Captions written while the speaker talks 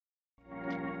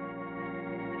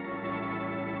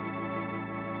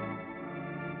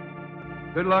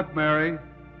Good luck, Mary.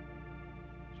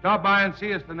 Stop by and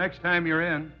see us the next time you're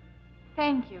in.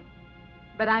 Thank you,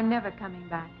 but I'm never coming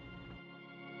back.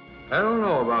 I don't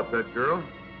know about that girl.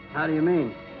 How do you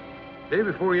mean? Day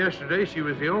before yesterday, she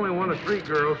was the only one of 3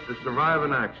 girls to survive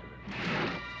an accident.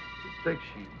 You'd think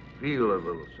she'd feel a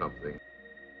little something.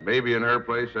 Maybe in her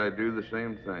place, I'd do the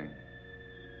same thing.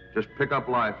 Just pick up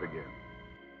life again.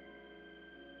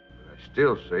 But I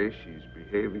still say she's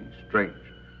behaving strangely.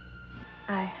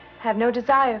 I have no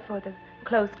desire for the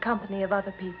close company of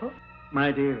other people.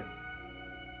 My dear,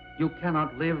 you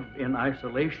cannot live in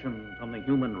isolation from the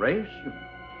human race, you know.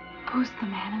 Who's the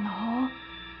man in the hall?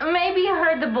 Maybe you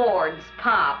heard the boards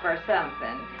pop or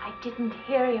something. I didn't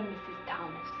hear him, Mrs.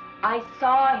 Thomas. I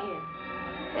saw him.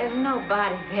 There's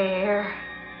nobody there.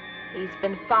 He's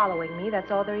been following me,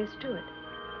 that's all there is to it.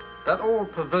 That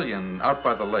old pavilion out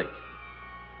by the lake.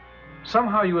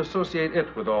 Somehow you associate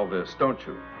it with all this, don't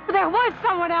you? There was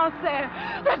someone else there.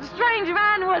 That strange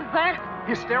man was there.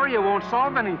 Hysteria won't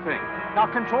solve anything. Now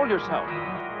control yourself.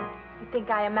 You think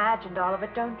I imagined all of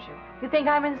it, don't you? You think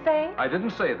I'm insane? I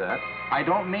didn't say that. I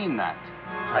don't mean that.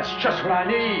 That's just what I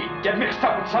need. Get mixed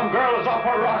up with some girl who's off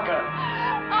her rocker.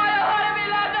 I don't want to be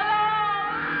left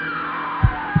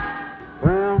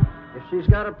alone. Well, if she's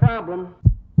got a problem,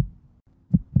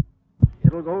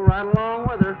 it'll go right along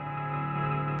with her.